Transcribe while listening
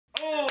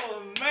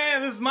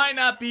this might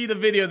not be the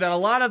video that a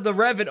lot of the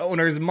Revan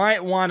owners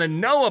might want to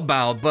know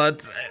about,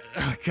 but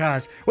oh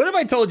gosh, what if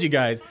I told you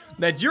guys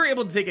that you're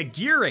able to take a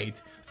Gear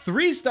 8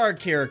 3-star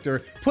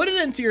character, put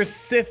it into your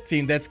Sith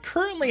team that's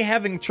currently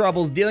having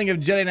troubles dealing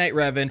with Jedi Knight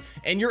Revan,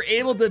 and you're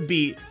able to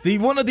beat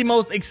one of the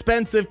most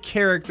expensive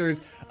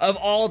characters of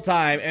all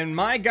time. And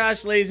my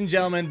gosh, ladies and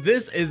gentlemen,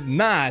 this is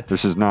not a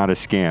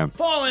scam.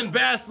 Fallen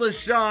Bastila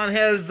Shan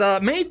has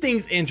made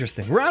things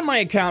interesting. We're on my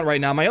account right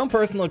now, my own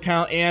personal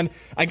account, and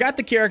I got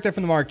the character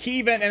from the marquee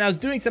event, and I was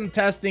doing some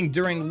testing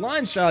during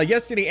lunch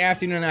yesterday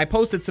afternoon, and I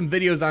posted some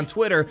videos on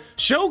Twitter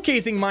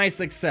showcasing my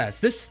success.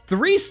 This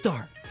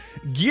 3-star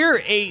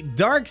Gear 8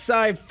 Dark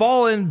Side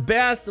Fallen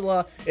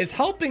Bastila is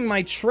helping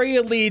my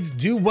Traya leads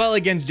do well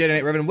against Jedi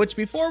Knight Revan, which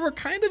before were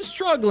kind of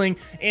struggling,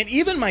 and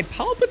even my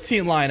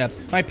Palpatine lineups,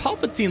 my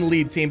Palpatine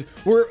lead teams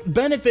were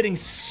benefiting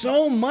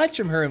so much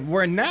from her,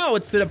 where now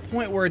it's to the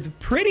point where it's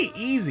pretty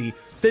easy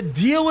to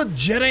deal with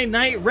Jedi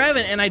Knight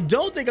Revan. And I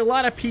don't think a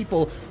lot of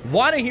people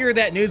want to hear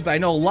that news, but I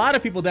know a lot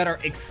of people that are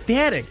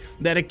ecstatic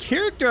that a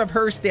character of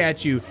her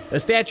stature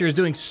is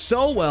doing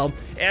so well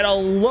at a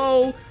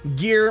low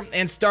gear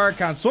and star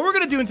count. So what we're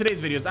going to do in today's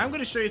video is I'm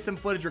going to show you some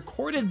footage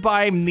recorded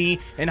by me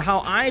and how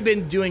I've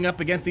been doing up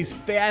against these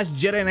fast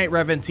Jedi Knight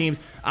Revan teams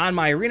on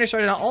my arena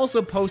shard, and I'll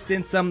also post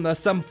in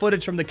some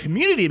footage from the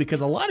community,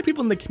 because a lot of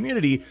people in the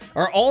community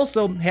are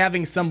also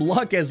having some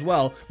luck as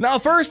well. Now,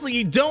 firstly,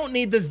 you don't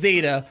need the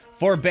Zeta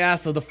for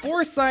Bastila. The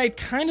Foresight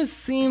kind of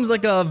seems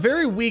like a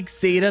very weak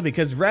Zeta,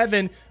 because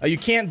Revan, you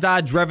can't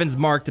dodge Revan's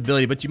marked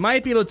ability, but you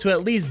might be able to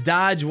at least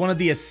dodge one of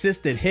the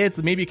assisted hits.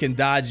 Maybe you can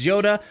dodge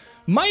Yoda.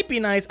 Might be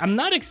nice. I'm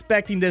not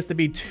expecting this to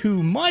be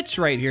too much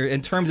right here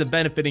in terms of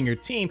benefiting your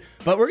team,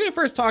 but we're going to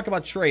first talk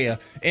about Traya.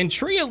 And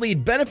Traya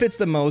lead benefits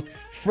the most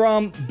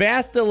from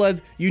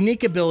Bastila's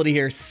unique ability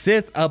here,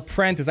 Sith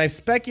Apprentice. I've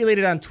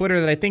speculated on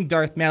Twitter that I think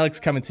Darth Malik's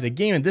coming to the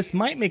game, and this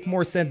might make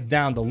more sense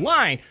down the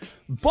line.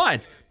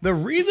 But the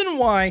reason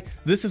why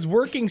this is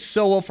working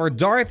so well for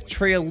Darth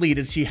Traya lead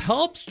is she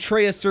helps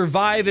Traya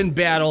survive in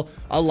battle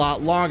a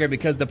lot longer,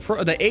 because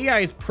the AI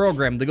is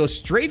programmed to go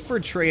straight for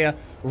Traya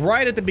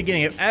right at the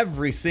beginning of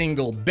every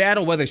single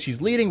battle, whether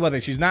she's leading, whether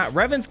she's not.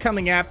 Revan's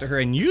coming after her,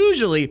 and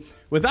usually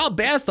without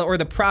Bastila or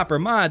the proper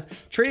mods,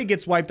 Traya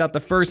gets wiped out the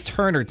first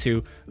turn or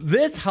two.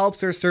 This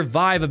helps her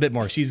survive a bit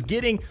more. She's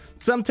getting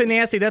some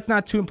tenacity, that's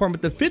not too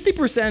important, but the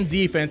 50%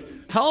 defense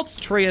helps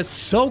Traya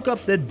soak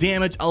up the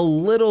damage a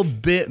little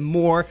bit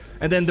more,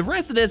 and then the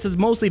rest of this is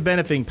mostly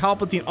benefiting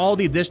Palpatine. All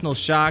the additional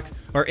shocks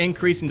are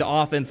increasing the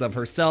offense of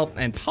herself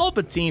and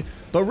Palpatine,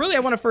 but really I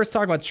want to first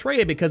talk about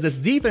Traya, because this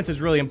defense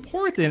is really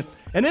important.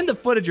 And in the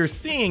footage you're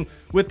seeing,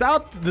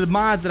 without the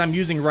mods that I'm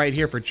using right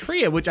here for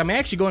Traya, which I'm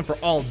actually going for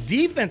all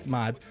defense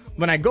mods,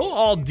 when I go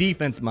all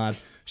defense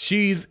mods,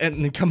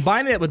 and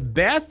combining it with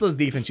Bastila's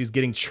defense she's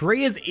getting,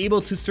 Traya's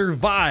able to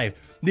survive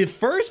the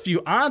first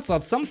few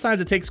onslaughts. Sometimes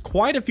it takes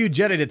quite a few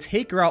Jedi to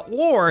take her out,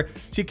 or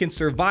she can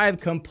survive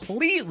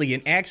completely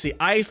and actually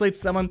isolate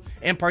someone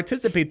and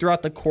participate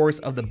throughout the course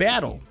of the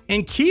battle.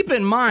 And keep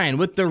in mind,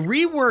 with the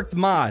reworked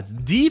mods,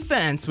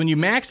 defense, when you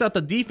max out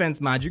the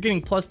defense mod, you're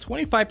getting plus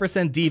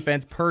 25%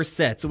 defense per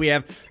set. So we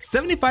have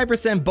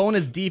 75%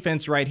 bonus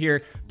defense right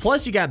here,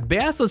 plus you got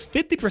Bastila's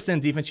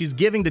 50% defense she's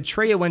giving to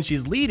Traya when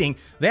she's leading.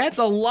 That's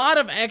a lot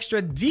of extra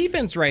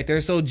defense right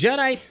there. So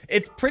Jedi,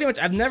 it's pretty much,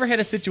 I've never had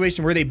a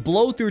situation where they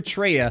blow through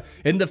Traya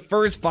in the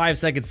first 5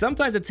 seconds.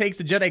 Sometimes it takes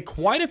the Jedi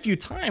quite a few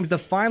times to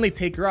finally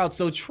take her out.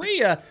 So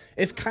Traya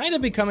is kind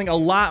of becoming a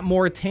lot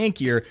more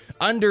tankier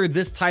under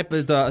this type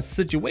of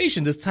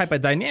situation, this type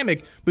of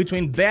dynamic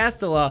between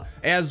Bastila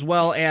as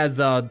well as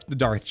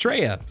Darth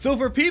Traya. So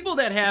for people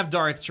that have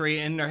Darth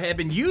Traya and have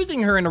been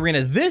using her in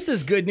Arena, this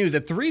is good news.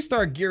 A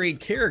 3-star Gear 8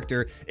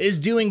 character is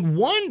doing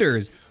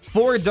wonders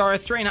for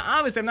Darth Traya. Now,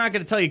 obviously, I'm not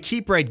going to tell you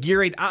keep right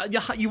Gear 8.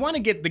 You want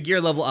to get the gear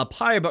level up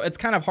higher, but it's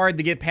kind of hard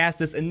to get past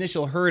this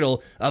initial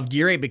hurdle of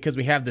Gear 8, because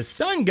we have the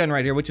stun gun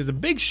right here, which is a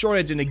big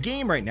shortage in the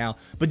game right now.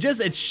 But just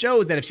it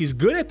shows that if she's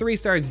good at 3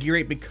 stars Gear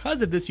 8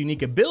 because of this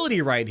unique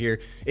ability right here,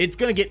 it's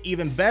going to get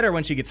even better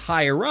when she gets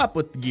higher up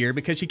with the gear,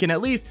 because she can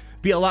at least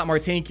be a lot more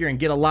tankier and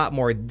get a lot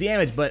more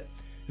damage. But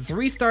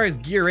 3 stars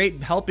Gear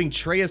 8 helping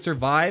Traya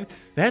survive,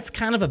 that's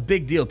kind of a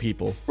big deal,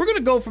 people. We're going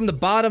to go from the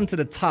bottom to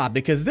the top,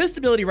 because this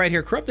ability right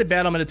here, Corrupted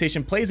Battle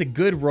Meditation, plays a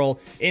good role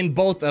in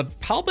both a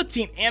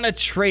Palpatine and a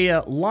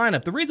Traya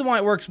lineup. The reason why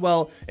it works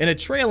well in a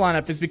Traya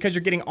lineup is because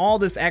you're getting all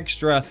this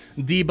extra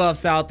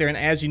debuffs out there, and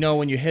as you know,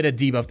 when you hit a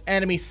debuffed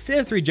enemy,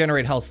 Sith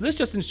regenerate health. So this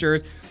just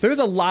ensures there's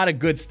a lot of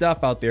good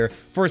stuff out there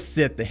for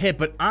Sith to hit.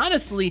 But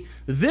honestly,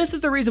 this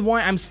is the reason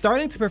why I'm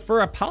starting to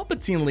prefer a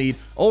Palpatine lead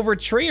over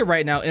Traya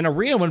right now in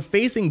Arena when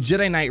facing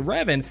Jedi Knight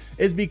Revan,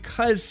 is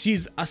because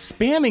she's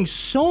spamming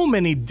so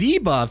many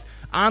debuffs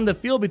on the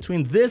field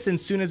between this, and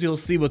soon as you'll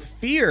see with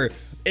Fear,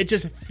 it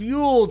just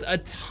fuels a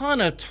ton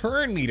of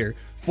turn meter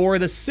for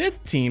the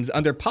Sith teams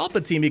under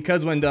Palpatine,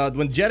 because when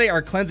Jedi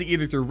are cleansing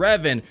either through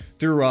Revan,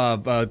 through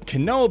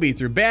Kenobi,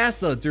 through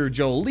Bastila, through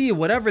Jolee,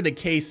 whatever the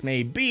case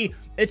may be,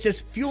 it's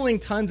just fueling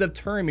tons of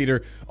turn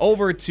meter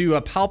over to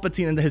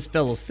Palpatine and his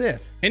fellow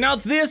Sith. And now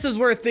this is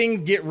where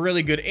things get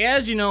really good.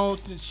 As you know,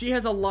 she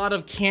has a lot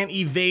of can't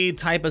evade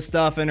type of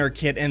stuff in her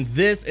kit, and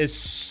this is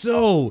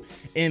so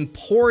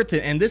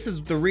important. And this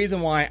is the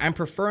reason why I'm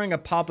preferring a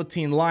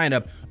Palpatine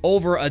lineup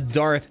over a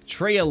Darth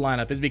Traya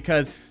lineup, is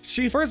because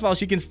she, first of all,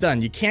 she can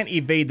stun. You can't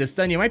evade the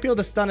stun. You might be able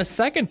to stun a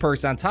second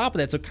person on top of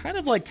that, so kind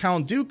of like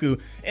Count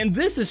Dooku. And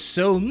this is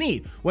so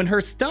neat. When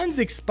her stuns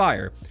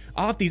expire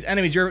off these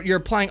enemies, you're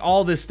applying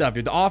all this stuff.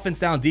 You're the offense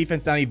down,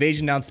 defense down,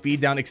 evasion down, speed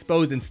down,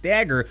 expose, and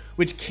stagger,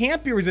 which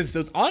can't be resisted. So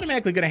it's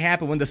automatically going to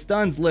happen when the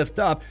stuns lift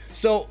up.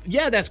 So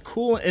yeah, that's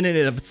cool in and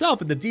of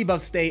itself, and the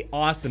debuffs stay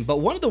awesome. But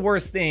one of the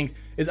worst things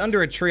is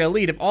under a Traya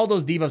lead, if all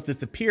those debuffs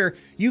disappear,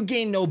 you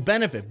gain no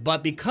benefit.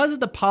 But because of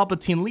the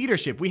Palpatine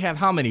leadership, we have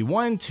how many?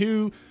 1,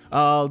 2,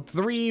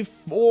 3,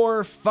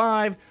 4,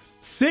 5,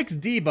 6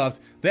 debuffs.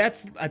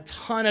 That's a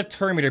ton of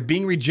turn meter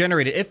being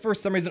regenerated. If for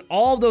some reason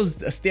all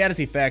those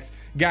status effects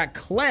got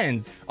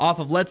cleansed off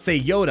of, let's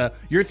say, Yoda,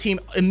 your team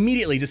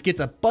immediately just gets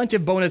a bunch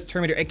of bonus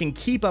turn meter and can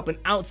keep up and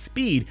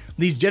outspeed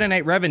these Jedi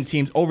Knight Revan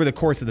teams over the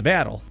course of the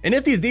battle. And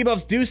if these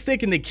debuffs do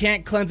stick and they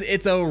can't cleanse,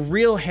 it's a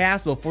real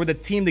hassle for the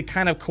team to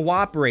kind of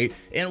cooperate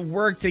and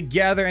work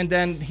together. And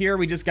then here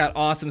we just got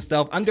awesome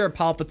stuff under a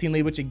Palpatine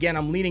lead, which again,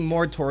 I'm leaning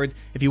more towards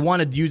if you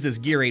want to use this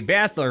Gear 8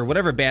 Bastila or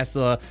whatever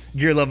Bastila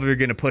gear level you're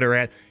going to put her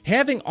at.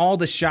 Having all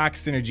the shock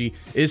synergy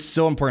is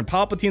so important.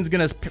 Palpatine's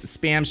gonna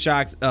spam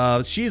shocks.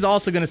 She's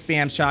also gonna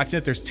spam shocks. And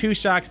if there's 2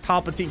 shocks,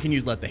 Palpatine can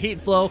use Let the Hate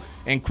Flow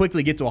and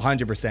quickly get to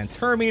 100%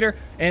 turn meter.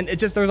 And it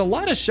just, there's a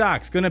lot of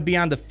shocks gonna be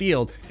on the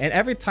field. And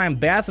every time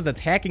Bass is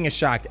attacking a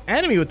shocked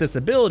enemy with this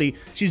ability,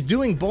 she's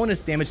doing bonus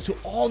damage to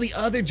all the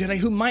other Jedi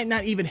who might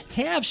not even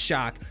have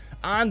shock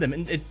on them.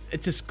 And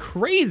it's just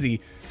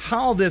crazy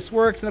how this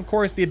works. And of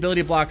course, the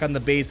ability block on the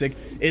basic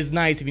is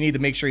nice if you need to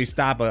make sure you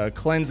stop a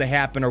cleanse to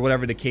happen or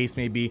whatever the case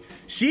may be.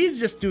 She's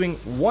just doing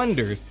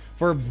wonders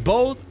for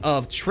both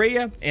of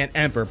Traya and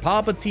Emperor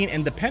Palpatine,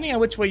 and depending on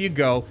which way you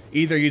go,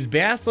 either use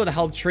Bastila to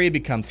help Traya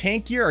become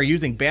tankier or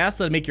using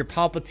Bastila to make your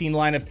Palpatine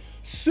lineups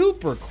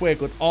super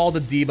quick with all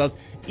the debuffs.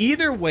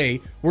 Either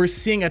way, we're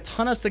seeing a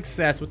ton of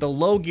success with the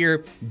low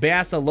gear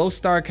Bastila, low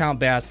star count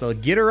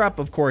Bastila. Get her up,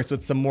 of course,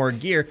 with some more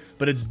gear,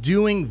 but it's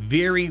doing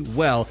very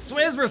well. So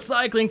as we're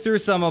cycling through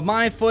some of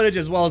my footage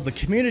as well as the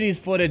community's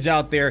footage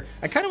out there,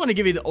 I kind of want to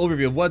give you the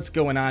overview of what's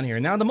going on here.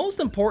 Now, the most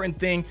important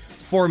thing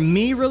for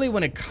me really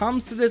when it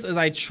comes to this is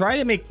I try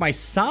to make my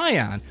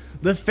Scion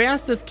the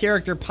fastest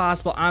character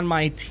possible on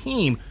my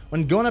team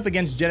when going up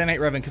against Jedi Knight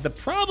Revan, because the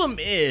problem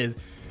is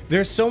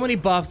there's so many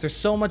buffs, there's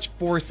so much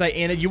foresight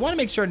in it. You want to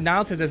make sure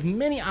Niles has as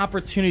many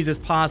opportunities as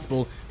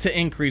possible to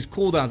increase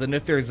cooldowns. And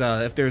if there's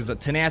a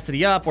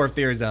tenacity up, or if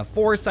there's a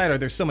foresight, or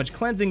there's so much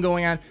cleansing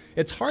going on,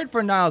 it's hard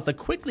for Niles to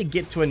quickly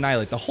get to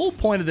Annihilate. The whole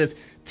point of this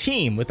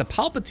team with the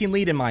Palpatine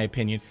lead, in my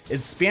opinion,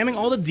 is spamming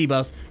all the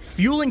debuffs,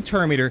 fueling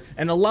turn meter,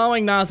 and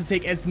allowing Niles to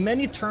take as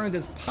many turns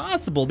as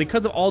possible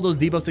because of all those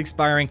debuffs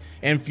expiring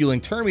and fueling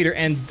turn meter.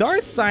 And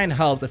Darth Scion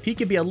helps if he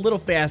can be a little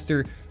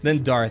faster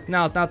than Darth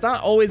Niles. Now, it's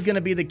not always going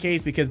to be the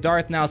case because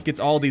Darth Niles gets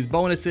all these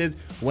bonuses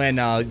when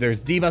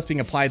there's debuffs being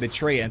applied to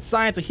Traya and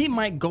Scion, so he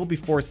might go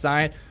before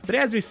Scion. But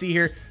as we see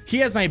here, he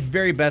has my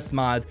very best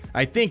mods,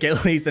 I think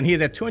at least, and he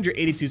is at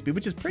 282 speed,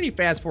 which is pretty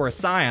fast for a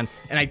Scion,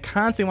 and I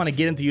constantly want to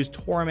get him to use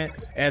Torment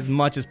as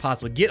much as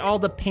possible. Get all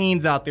the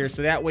pains out there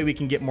so that way we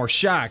can get more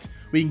shocks,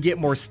 we can get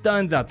more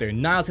stuns out there.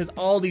 Niles has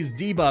all these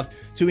debuffs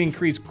to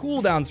increase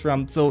cooldowns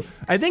from, so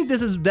I think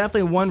this is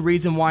definitely one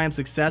reason why I'm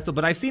successful.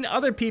 But I've seen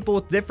other people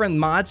with different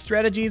mod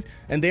strategies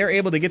and they're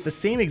able to get the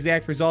same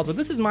exact results. But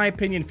this is my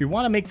opinion. If you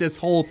want to make this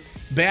whole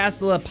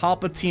Bastila,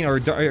 Palpatine, or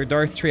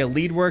Darth Traya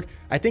lead work,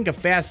 I think a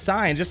fast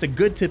Scion is just a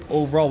good tip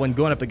overall when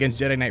going up against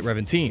Jedi Knight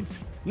Revan teams.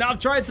 Now,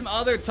 I've tried some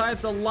other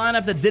types of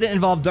lineups that didn't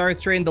involve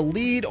Darth Traya in the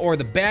lead or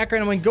the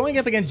background, and when going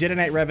up against Jedi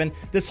Knight Revan,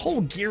 this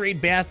whole Gear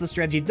 8 Bastila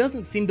strategy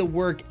doesn't seem to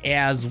work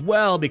as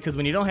well, because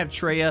when you don't have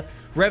Traya,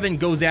 Revan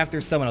goes after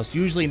someone else,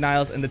 usually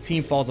Niles, and the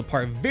team falls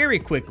apart very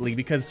quickly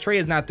because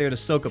Treya's not there to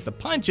soak up the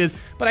punches.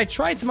 But I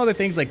tried some other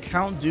things like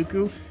Count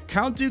Dooku.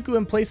 Count Dooku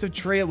in place of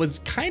Traya was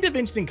kind of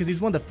interesting because he's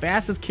one of the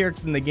fastest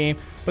characters in the game,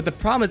 but the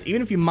problem is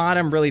even if you mod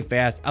him really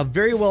fast, a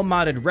very well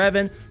modded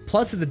Revan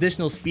plus his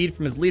additional speed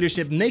from his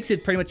leadership makes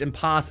it pretty much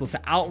impossible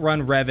to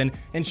outrun Revan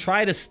and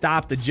try to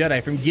stop the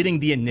Jedi from getting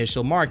the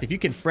initial mark. If you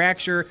can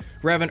fracture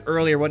Revan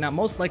early or whatnot,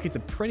 most likely it's a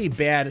pretty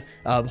bad,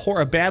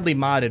 badly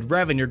modded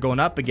Revan you're going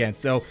up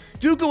against. So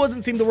Dooku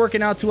wasn't seem to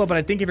working out too well, but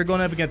I think if you're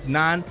going up against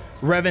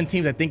non-Revan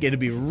teams, I think it'd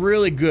be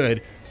really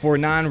good for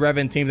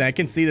non-Revan teams. And I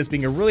can see this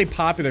being a really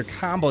popular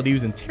combo to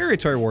use in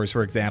Territory Wars,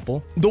 for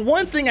example. The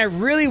one thing I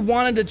really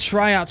wanted to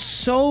try out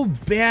so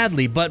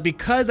badly, but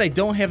because I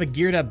don't have a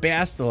geared up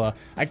Bastila,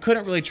 I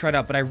couldn't really try it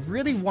out, but I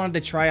really wanted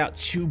to try out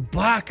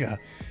Chewbacca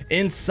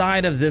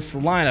inside of this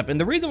lineup. And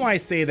the reason why I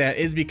say that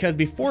is because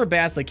before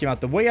Bastila came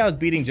out, the way I was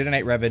beating Jedi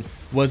Knight Revan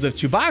was with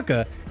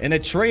Chewbacca in a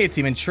Traya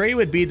team, and Traya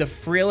would be the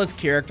frailest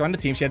character on the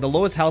team. She had the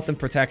lowest health and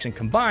protection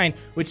combined,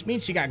 which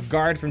means she got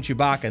guard from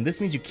Chewbacca, and this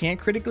means you can't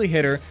critically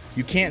hit her,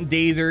 you can't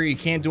daze her, you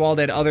can't do all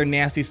that other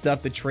nasty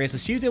stuff that Traya, so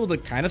she was able to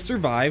kind of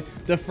survive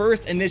the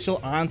first initial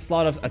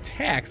onslaught of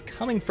attacks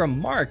coming from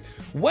Mark.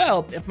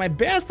 Well, if my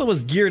Bastila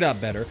was geared up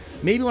better,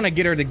 maybe when I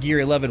get her to gear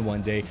 11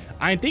 one day,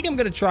 I think I'm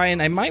going to try,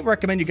 and I might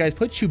recommend you guys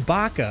put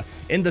Chewbacca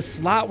in the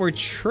slot where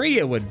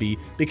Traya would be,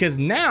 because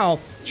now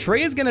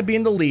Traya is going to be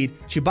in the lead,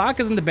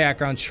 Chewbacca's in the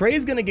background, Traya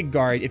is going to get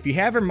guard. If you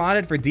have her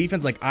modded for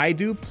defense like I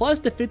do, plus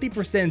the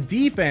 50%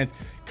 defense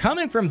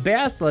coming from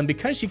Bastila, and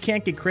because she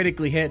can't get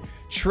critically hit,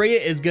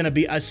 Traya is going to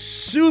be a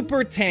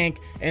super tank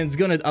and is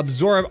going to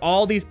absorb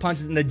all these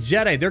punches. And the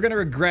Jedi, they're going to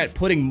regret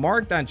putting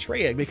Marked on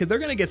Traya because they're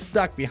going to get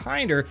stuck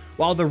behind her,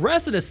 while the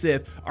rest of the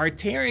Sith are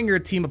tearing your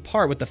team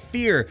apart with the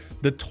fear,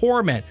 the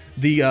torment,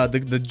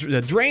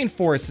 the drain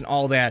force, and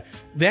all that.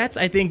 That's,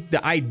 I think,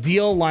 the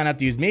ideal lineup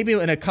to use. Maybe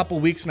in a couple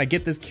weeks when I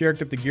get this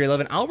character up to gear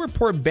 11, I'll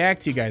report back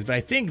to you guys. But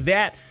I think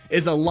that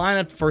is a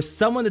lineup for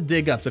someone to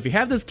dig up. So if you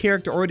have this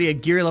character already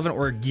at gear 11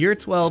 or gear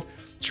 12,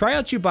 try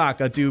out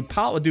Chewbacca, do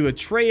a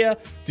Traya,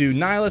 do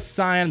Nihilus,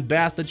 Scion,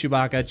 Bastila,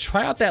 Chewbacca.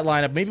 Try out that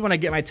lineup. Maybe when I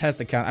get my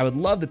test account, I would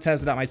love to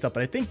test it out myself,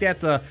 but I think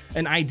that's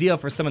an idea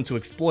for someone to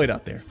exploit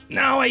out there.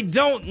 Now, I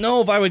don't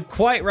know if I would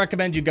quite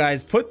recommend you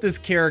guys put this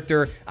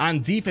character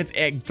on defense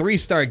at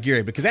 3-star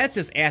gear, because that's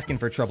just asking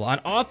for trouble. On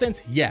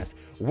offense, yes,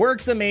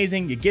 works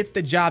amazing, it gets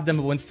the job done,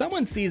 but when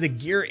someone sees a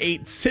gear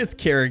 8 Sith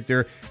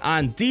character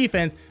on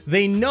defense,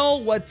 they know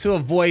what to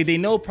avoid. They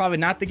know probably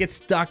not to get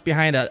stuck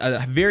behind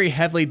a very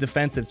heavily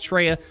defensive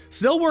Traya,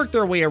 so they'll work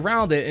their way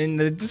around it.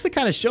 And just to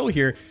kind of show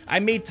here, I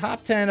made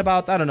top 10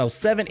 about, I don't know,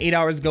 7-8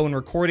 hours ago and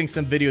recording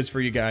some videos for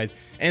you guys,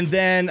 and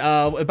then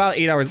about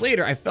 8 hours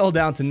later, I fell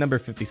down to number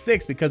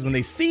 56, because when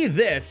they see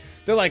this,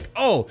 they're like,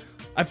 oh,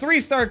 a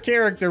 3-star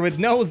character with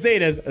no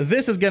Zetas,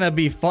 this is gonna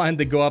be fun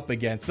to go up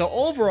against. So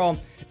overall,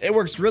 it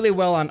works really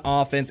well on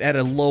offense at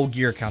a low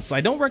gear count. So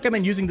I don't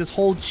recommend using this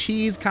whole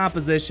cheese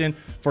composition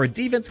for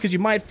defense, because you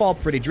might fall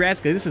pretty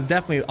drastically. This is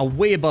definitely a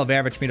way above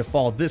average for me to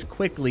fall this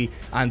quickly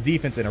on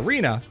defense in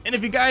Arena. And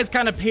if you guys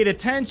kind of paid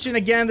attention,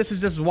 again, this is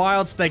just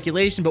wild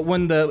speculation, but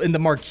when in the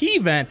marquee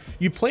event,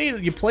 you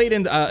played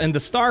in the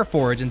Star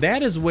Forge, and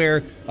that is where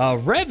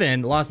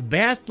Revan lost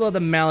Bastila to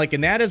Malik,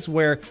 and that is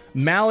where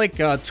Malik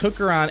took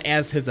her on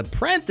as his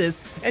apprentice.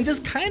 And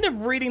just kind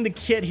of reading the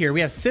kit here, we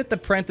have Sith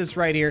Apprentice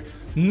right here,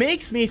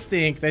 makes me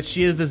think that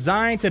she is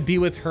designed to be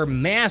with her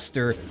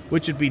master,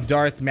 which would be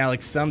Darth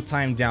Malik,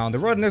 sometime down the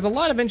road. And there's a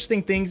lot of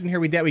interesting things in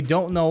here that we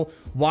don't know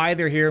why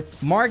they're here.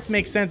 Marked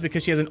makes sense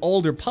because she has an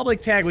Old Republic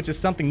tag, which is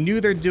something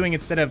new they're doing.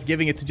 Instead of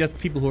giving it to just the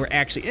people who are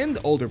actually in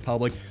the Old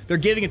Republic, they're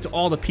giving it to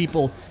all the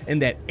people in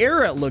that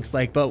era, it looks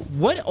like. But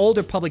what Old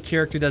Republic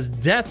character does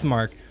Death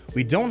Mark?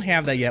 We don't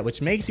have that yet,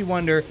 which makes you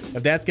wonder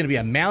if that's going to be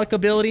a Malik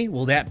ability.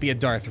 Will that be a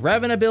Darth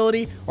Revan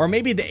ability? Or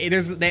maybe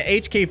there's the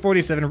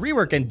HK-47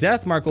 rework and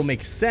Death Mark will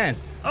make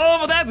sense. Oh,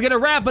 well, that's going to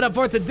wrap it up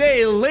for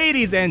today,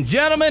 ladies and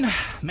gentlemen.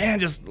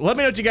 Man, just let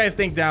me know what you guys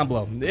think down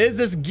below. Is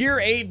this Gear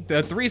 8,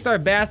 the 3-star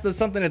Bastila,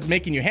 something that's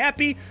making you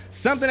happy?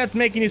 Something that's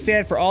making you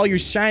sad for all you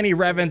shiny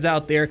Revans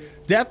out there?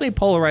 Definitely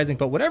polarizing,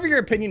 but whatever your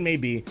opinion may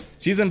be,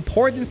 she's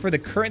important for the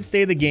current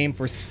state of the game,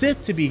 for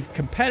Sith to be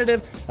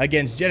competitive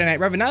against Jedi Knight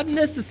Revan. Not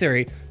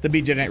necessary to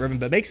be Jedi Knight Revan,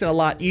 but makes it a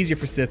lot easier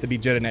for Sith to be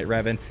Jedi Knight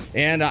Revan.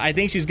 And I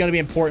think she's going to be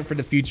important for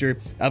the future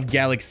of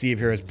Galaxy of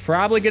Heroes.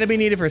 Probably going to be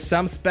needed for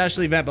some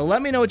special event, but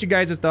let me know what you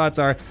guys' thoughts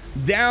are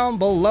down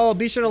below.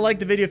 Be sure to like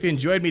the video if you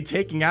enjoyed me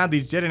taking on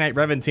these Jedi Knight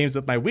Revan teams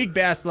with my weak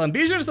Bastila, and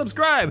be sure to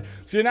subscribe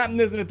so you're not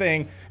missing a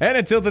thing. And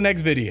until the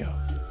next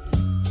video.